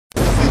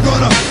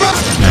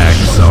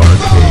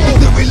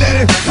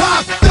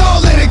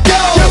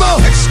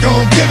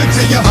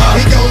to you.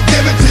 He gon'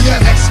 give it to you.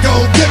 X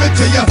gon' give it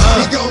to you.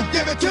 He gon'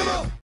 give it to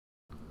you.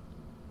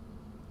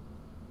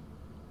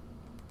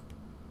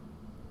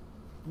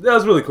 That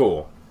was really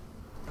cool.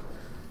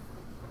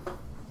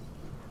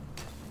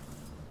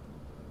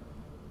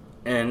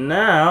 And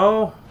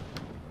now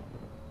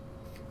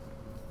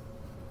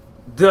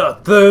the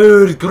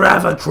third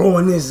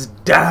gravitron is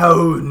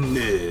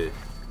down.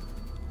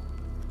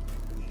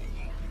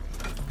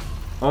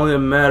 Only a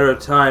matter of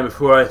time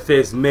before I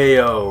face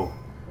Meio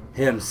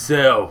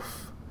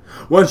himself.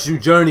 Once you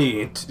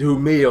journey to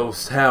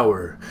Meio's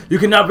tower, you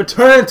cannot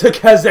return to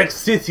Kazakh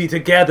City to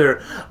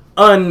gather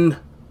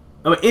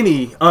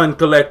any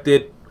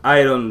uncollected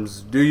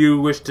items. Do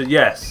you wish to?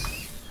 Yes.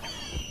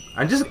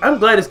 I'm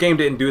glad this game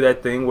didn't do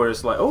that thing where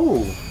it's like,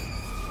 oh,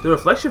 the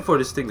reflection for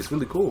this thing is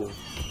really cool.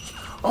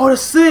 Oh,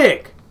 that's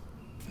sick!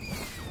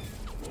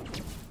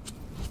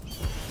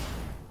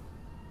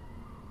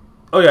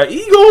 Oh yeah,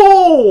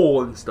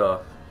 eagle and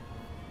stuff.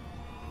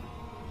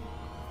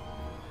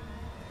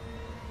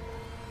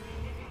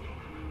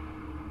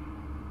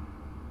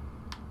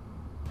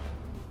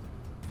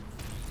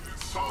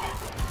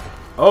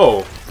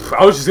 Oh,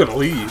 I was just gonna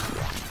leave.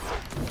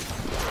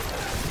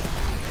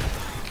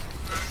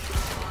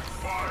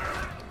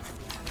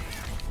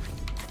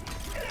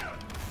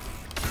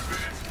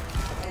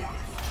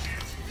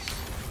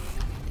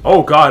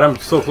 Oh god, I'm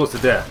so close to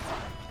death.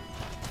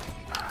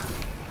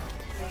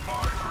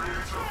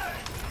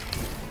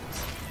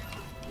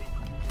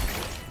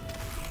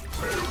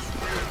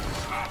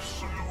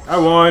 I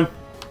won.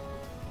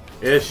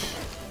 Ish.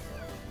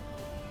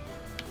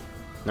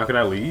 Now can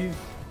I leave?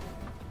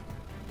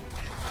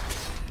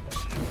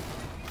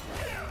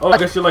 Oh, I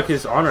guess you're like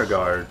his honor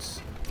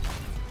guards.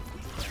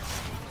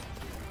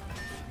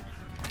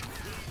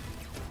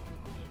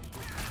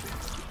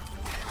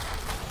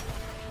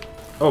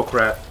 Oh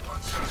crap.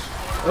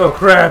 Oh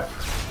crap!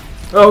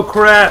 Oh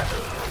crap!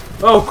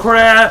 Oh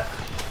crap!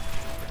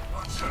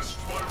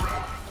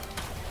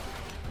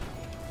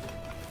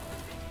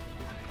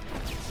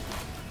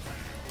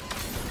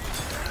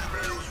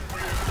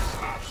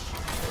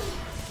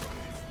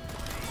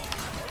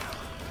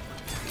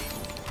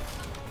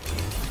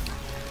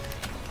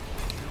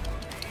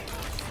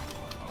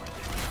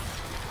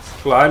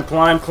 Climb,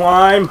 climb,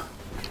 climb!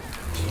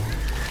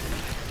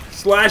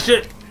 Slash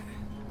it!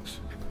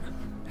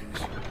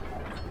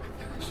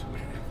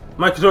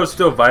 My controller's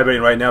still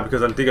vibrating right now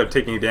because I think I'm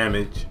taking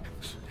damage.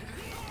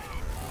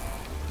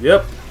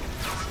 Yep.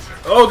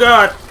 Oh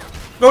god!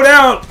 Go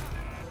down!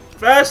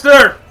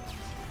 Faster!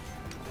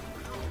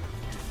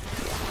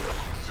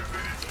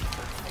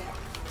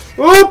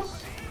 Whoop!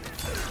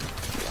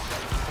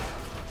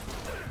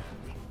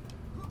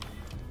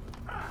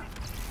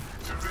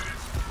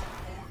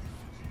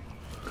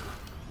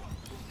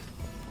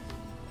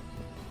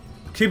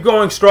 Keep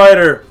going,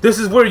 Strider. This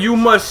is where you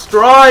must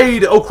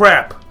stride. Oh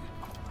crap!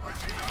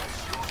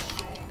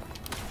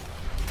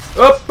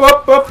 Up,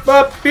 up, up,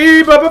 up,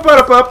 beep, up, up,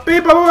 up, up,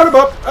 beep, up, up,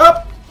 up,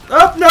 up,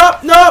 up, no,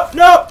 no,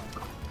 no.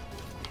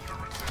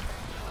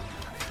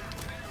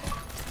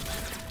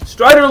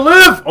 Strider,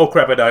 live! Oh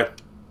crap, I died.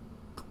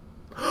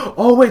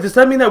 Oh wait, does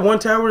that mean that one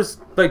tower is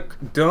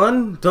like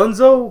done?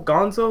 Dunzo?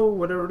 Gonzo?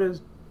 Whatever it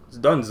is. It's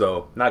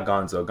Dunzo, not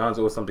Gonzo.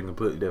 Gonzo is something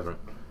completely different.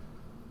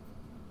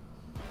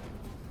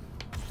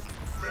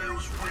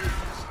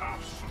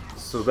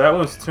 So that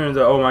one's turns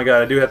out. Oh my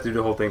god, I do have to do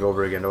the whole thing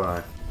over again, don't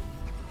I?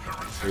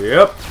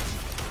 Yep.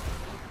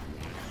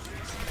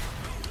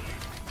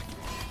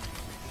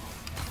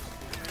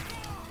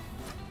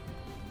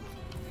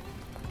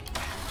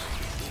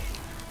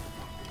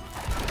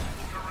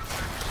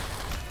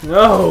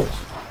 No!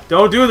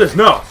 Don't do this!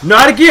 No!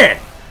 Not again!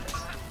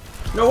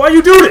 No, why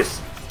you do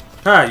this?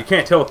 Huh, you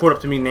can't teleport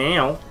up to me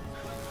now.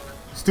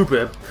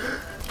 Stupid.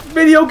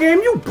 Video game,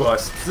 you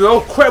bust.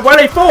 Oh crap, why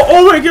they fall?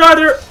 Oh my god,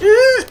 they're...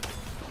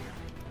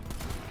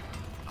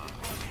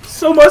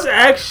 So much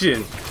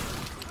action!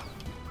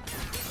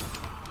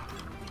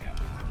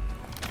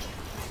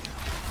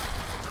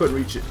 Couldn't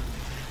reach it.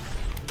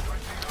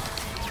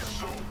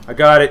 I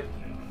got it.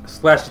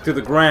 Slashed it to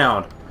the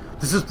ground.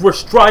 This is where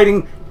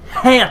striding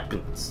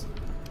happens.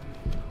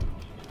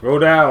 Go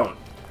down.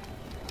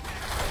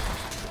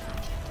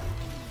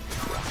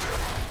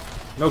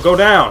 No, go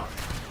down.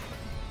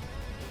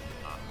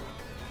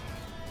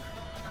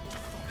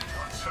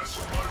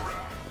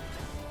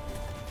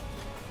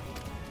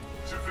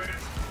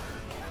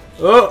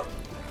 Oh.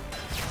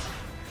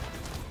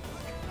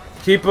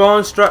 Keep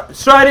on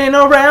striding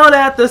around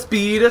at the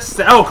speed of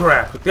sound. Oh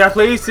crap! Got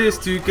places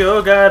to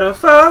go, gotta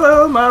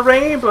follow my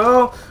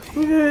rainbow.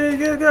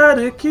 You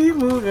gotta keep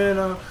moving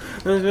on.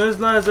 There's just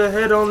lines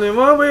ahead, only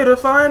one way to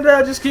find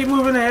out. Just keep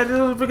moving ahead.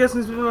 I'm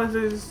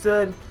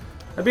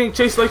being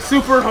chased like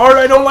super hard.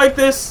 I don't like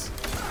this.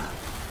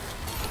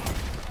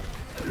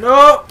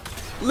 No!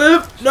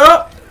 Live!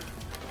 No!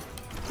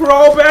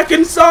 Crawl back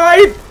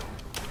inside!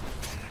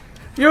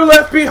 You're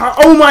left behind.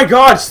 Oh my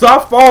god!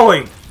 Stop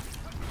falling!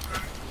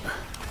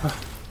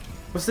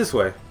 What's this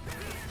way?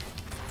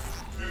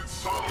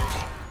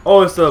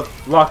 Oh, it's a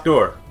locked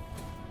door.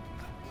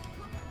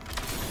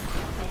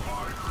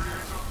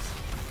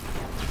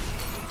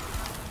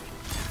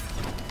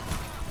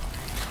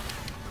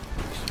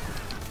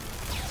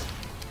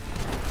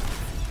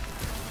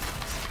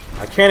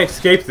 I can't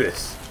escape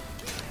this.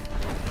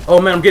 Oh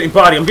man, I'm getting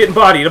bodied. I'm getting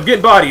bodied. I'm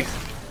getting bodied.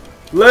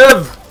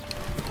 Live!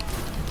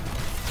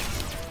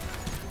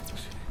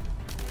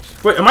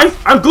 Wait, am I?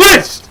 I'm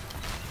glitched!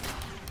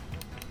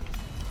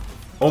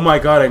 Oh my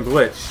god, I'm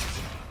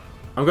glitched.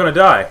 I'm gonna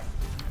die.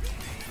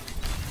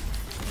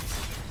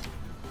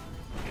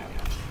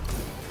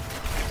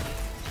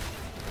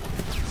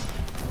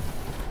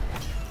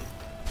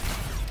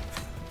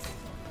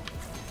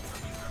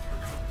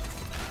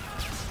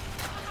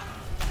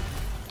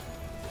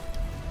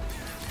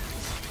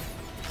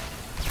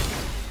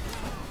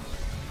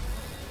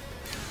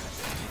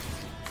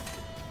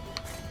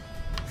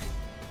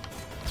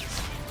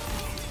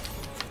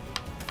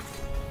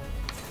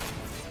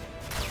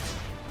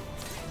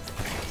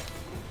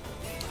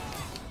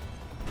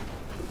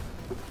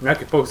 I mean, I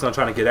can focus on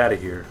trying to get out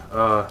of here.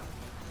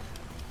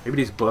 Maybe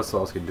these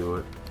buzzsaws can do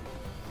it.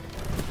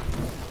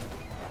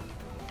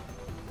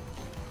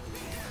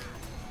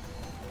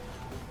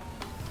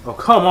 Oh,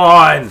 come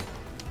on!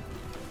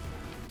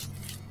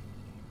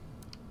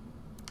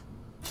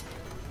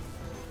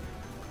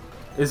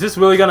 Is this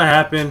really gonna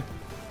happen?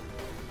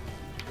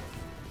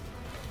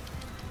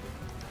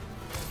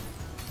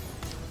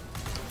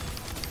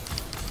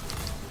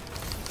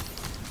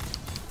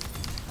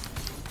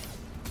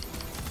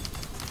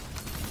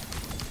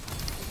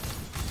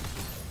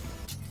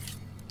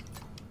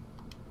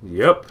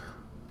 Yep.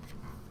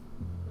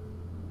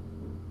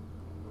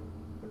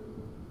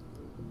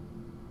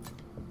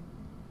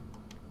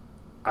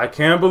 I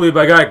can't believe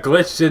I got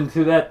glitched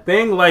into that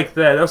thing like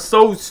that. That's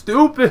so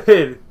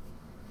stupid.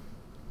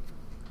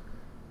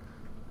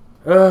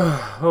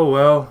 Oh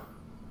well.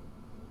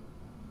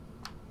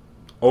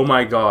 Oh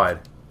my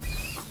god.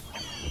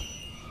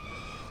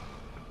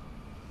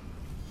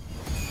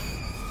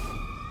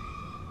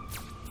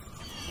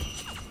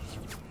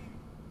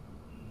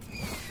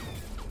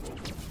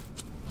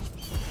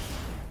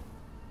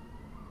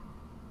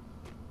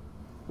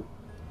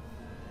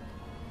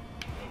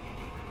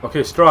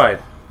 Okay, stride.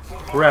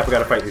 Crap, I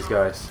gotta fight these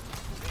guys.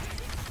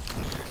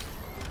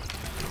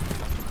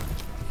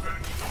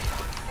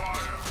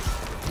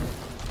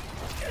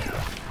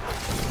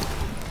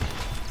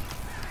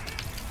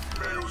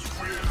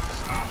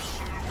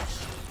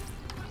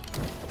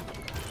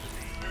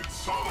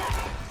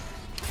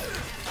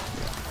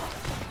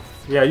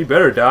 Yeah, you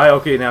better die.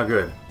 Okay, now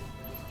good.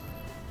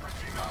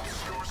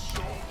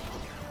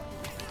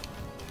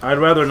 I'd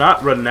rather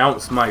not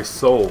renounce my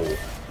soul.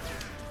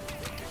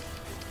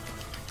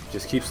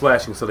 Just keep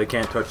slashing so they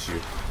can't touch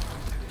you.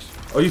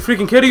 Are you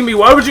freaking kidding me?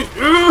 Why would you?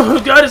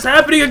 Ugh, God, it's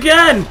happening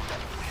again!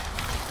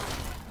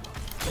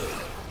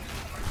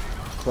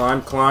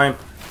 Climb, climb.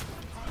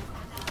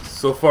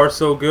 So far,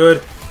 so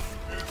good.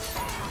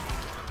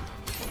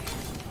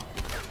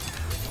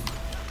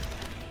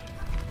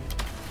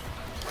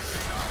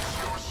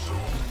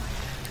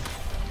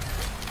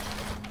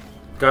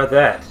 Got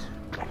that.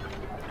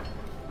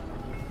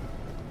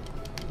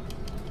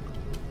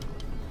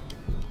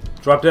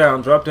 Drop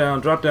down, drop down,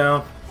 drop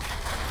down.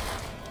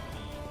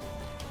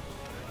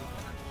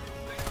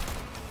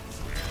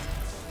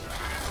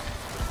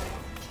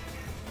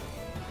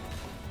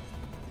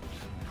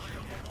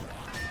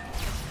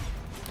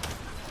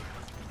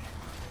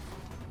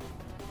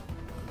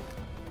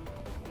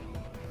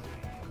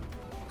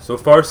 So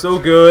far, so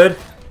good.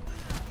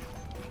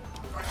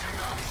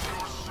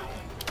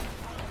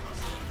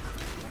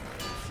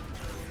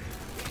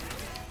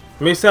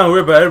 It may sound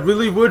weird, but I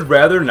really would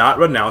rather not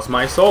renounce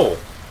my soul.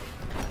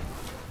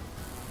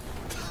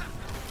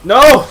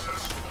 No!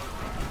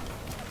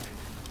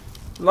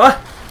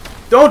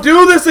 Don't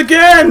do this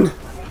again!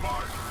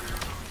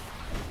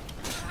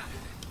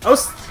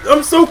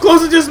 I'm so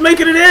close to just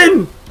making it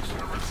in!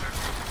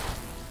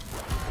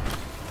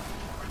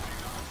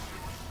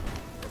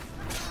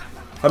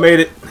 I made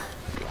it.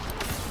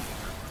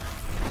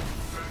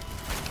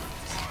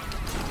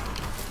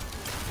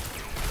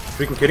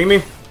 Freaking kidding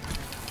me?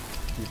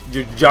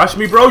 You joshing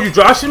me, bro? You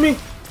joshing me?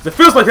 It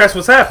feels like that's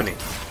what's happening.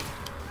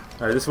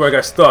 Alright, this is where I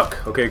got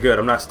stuck. Okay, good.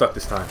 I'm not stuck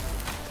this time.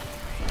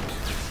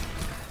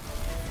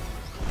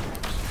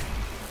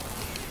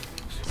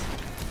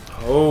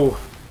 Oh.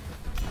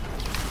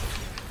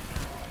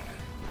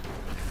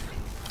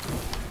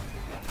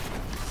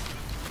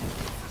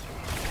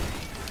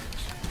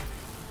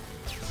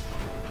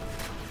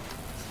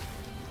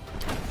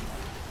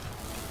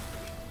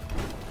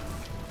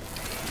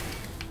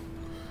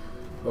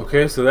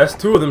 Okay, so that's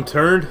two of them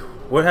turned.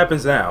 What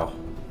happens now?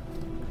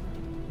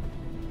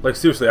 Like,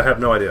 seriously, I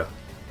have no idea.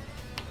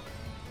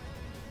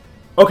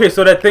 Okay,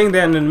 so that thing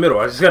down in the middle,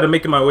 I just gotta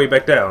make my way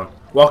back down.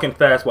 Walking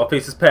fast while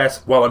faces pass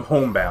while I'm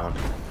homebound.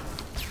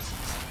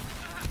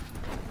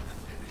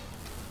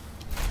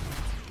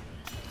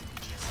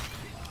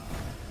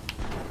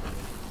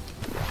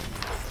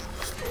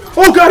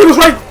 Oh god, he was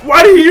right!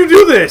 Why did you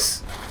do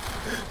this?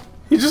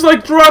 He just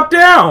like dropped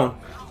down!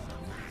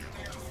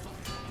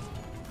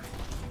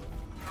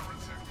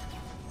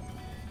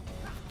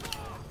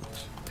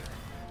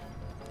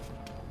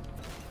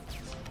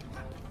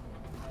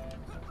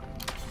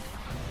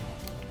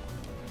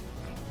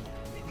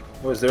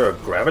 Was there a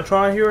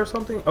gravitron here or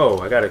something? Oh,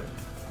 I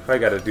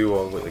gotta do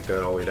all like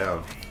that all the way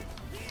down.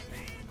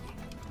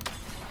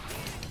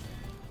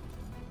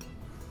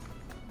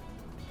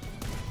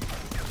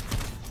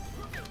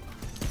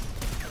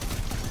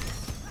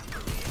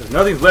 There's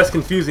nothing less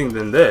confusing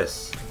than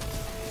this.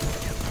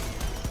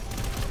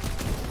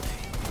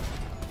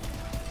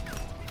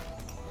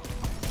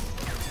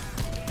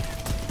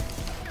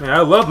 Man, I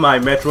love my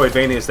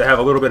Metroidvanias to have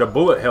a little bit of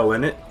bullet hell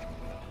in it.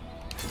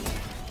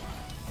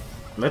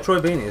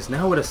 Metroidvania is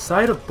now with a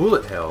side of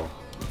bullet hell.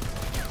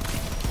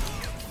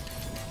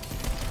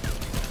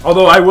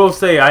 Although I will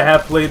say I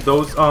have played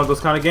those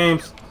kind of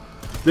games.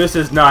 This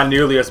is not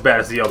nearly as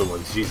bad as the other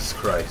ones. Jesus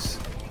Christ.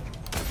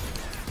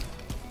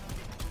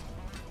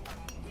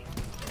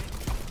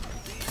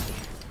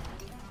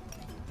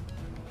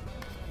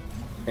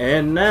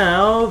 And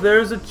now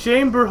there's a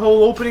chamber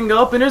hole opening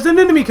up and there's an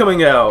enemy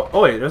coming out.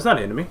 Oh wait, there's not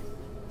an enemy.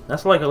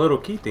 That's like a little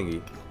key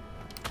thingy.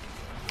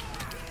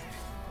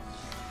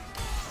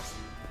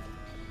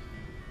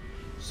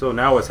 So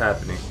now what's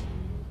happening?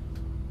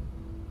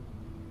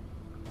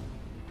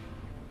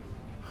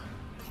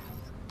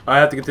 I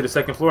have to get to the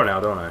second floor now,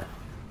 don't I?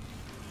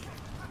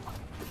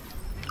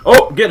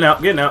 Oh, getting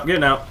out, getting out,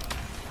 getting out.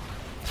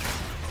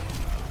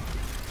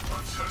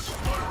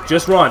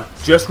 Just run,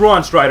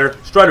 Strider.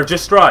 Strider,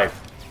 just strive.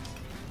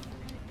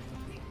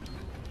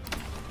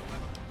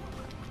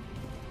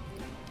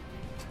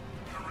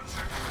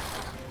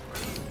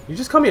 You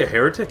just call me a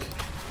heretic?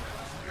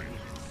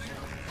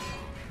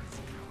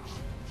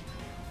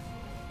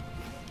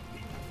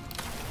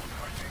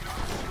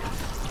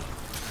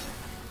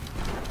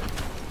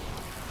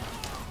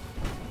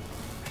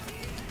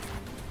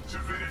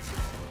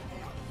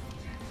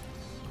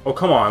 Oh,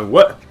 come on.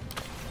 What?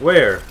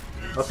 Where?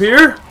 Up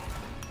here?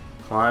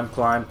 Climb,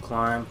 climb,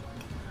 climb.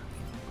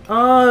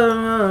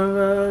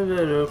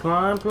 Climb,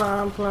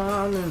 climb,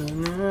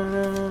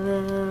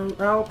 climb.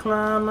 I'll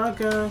climb, I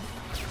can.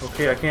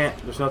 Okay, I can't.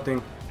 There's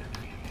nothing.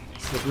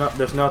 There's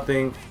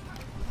nothing.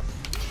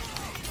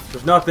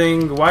 There's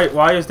nothing.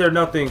 Why is there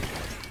nothing?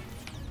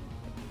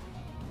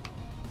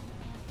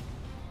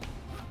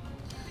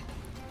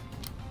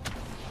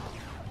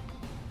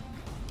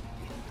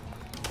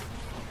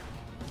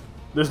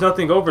 There's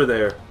nothing over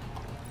there.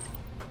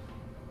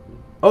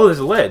 Oh, there's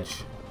a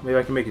ledge. Maybe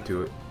I can make it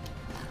to it.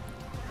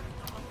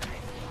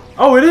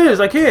 Oh, it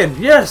is! I can!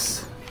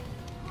 Yes!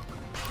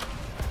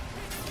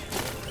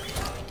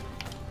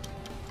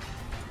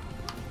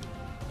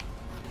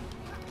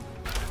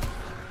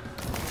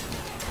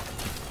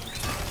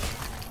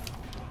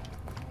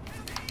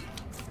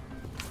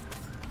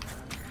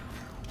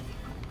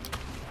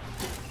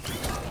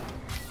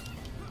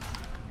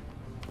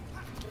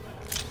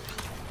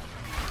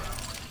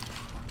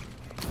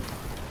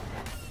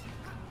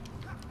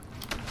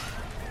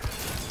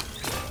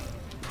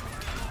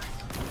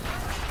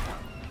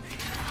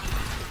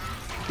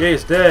 Yay,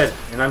 it's dead,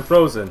 and I'm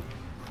frozen.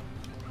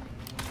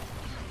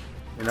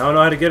 And I don't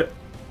know how to get it.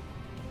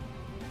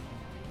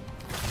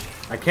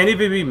 I can't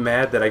even be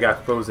mad that I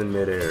got frozen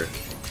midair.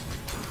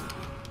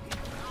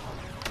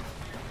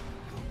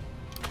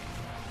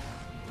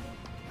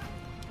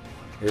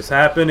 It's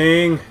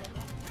happening.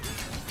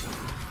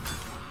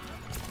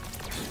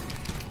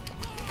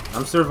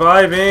 I'm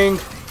surviving.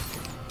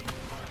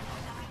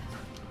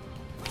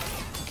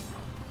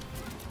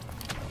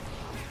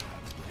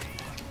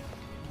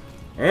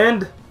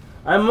 And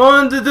I'm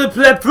on to the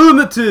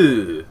platform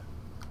 2.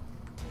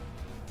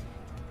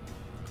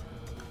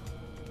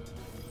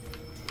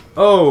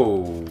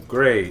 Oh,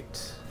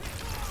 great.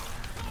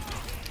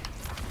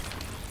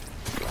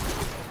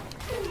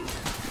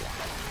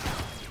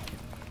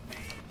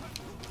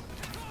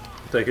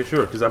 Take it,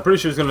 sure, because I'm pretty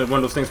sure it's gonna be one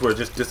of those things where it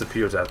just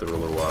disappears after a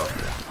little while.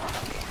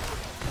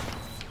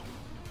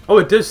 Oh,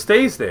 it just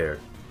stays there.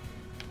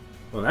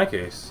 Well, in that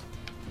case.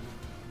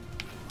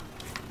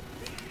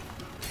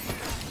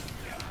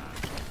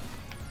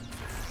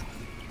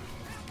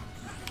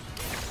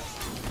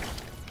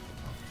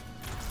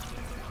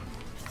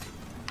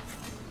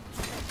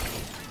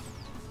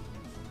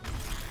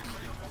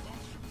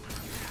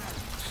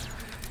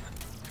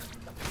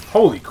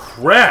 Holy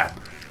crap!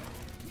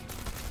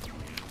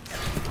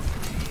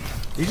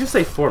 Did you just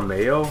say for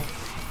Meio?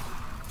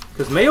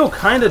 Because Meio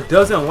kind of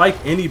doesn't like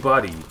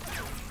anybody.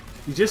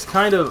 He's just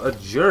kind of a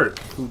jerk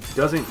who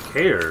doesn't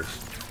care.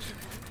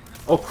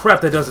 Oh crap,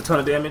 that does a ton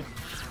of damage.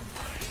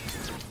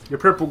 Your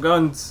purple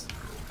guns.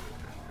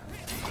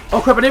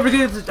 Oh crap, I never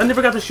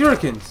got the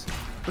shurikens.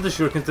 Not the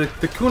shurikens,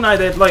 the kunai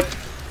that like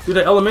do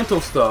the elemental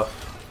stuff.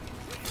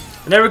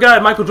 I never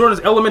got Michael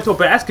Jordan's elemental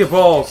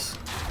basketballs.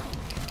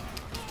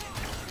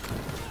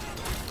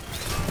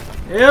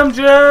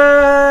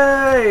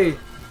 MJ!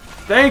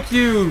 Thank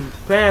you,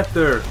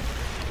 Panther.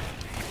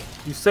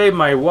 You saved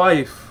my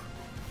wife.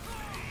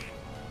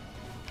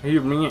 But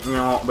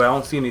I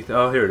don't see anything.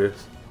 Oh, here it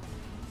is.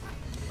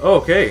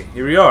 Okay,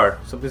 here we are.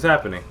 Something's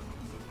happening.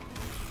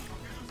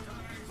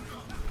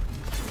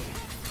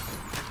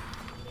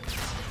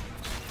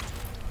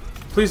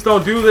 Please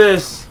don't do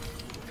this.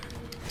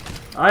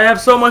 I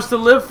have so much to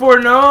live for.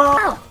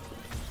 No.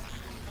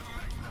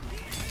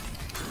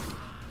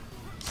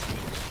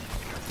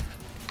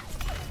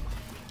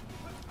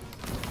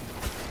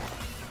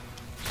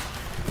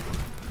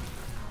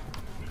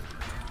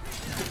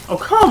 Oh,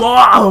 come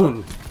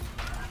on!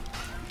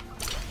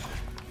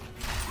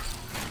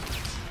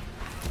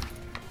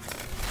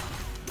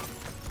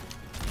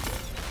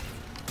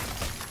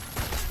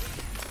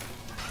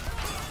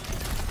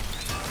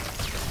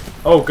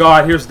 Oh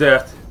god, here's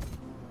death.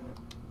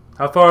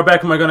 How far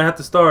back am I gonna have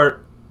to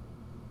start?